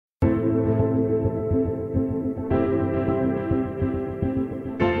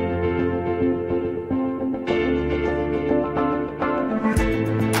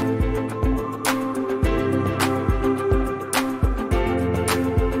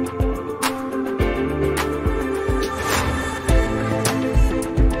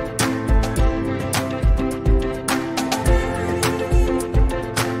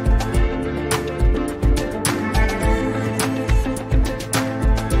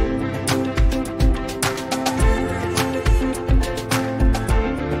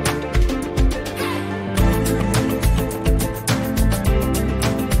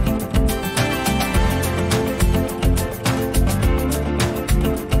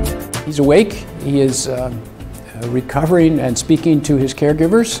He's awake. He is recovering and speaking to his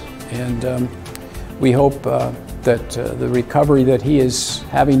caregivers, and we hope that the recovery that he is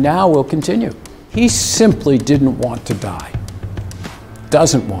having now will continue. He simply didn't want to die,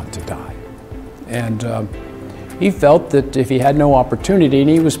 doesn't want to die. And he felt that if he had no opportunity, and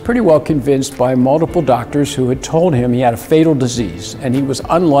he was pretty well convinced by multiple doctors who had told him he had a fatal disease and he was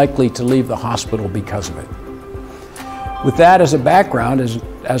unlikely to leave the hospital because of it. With that as a background,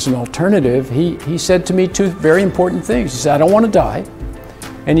 as an alternative, he said to me two very important things. He said, I don't want to die.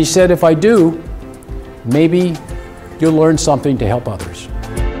 And he said, if I do, maybe you'll learn something to help others.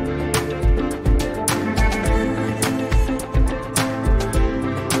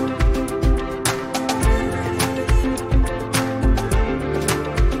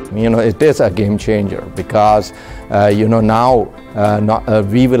 You know, it is a game changer because, you know, now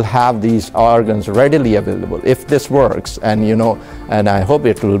we will have these organs readily available. If this works, and you know, and I hope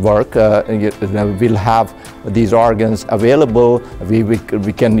it will work, we'll have these organs available.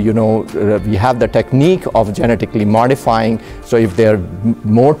 We can, you know, we have the technique of genetically modifying. So if there are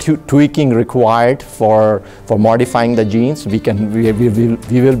more tweaking required for modifying the genes, we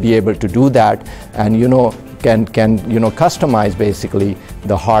will be able to do that, and you know, can you know, customize basically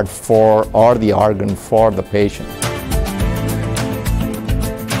the heart for or the organ for the patient.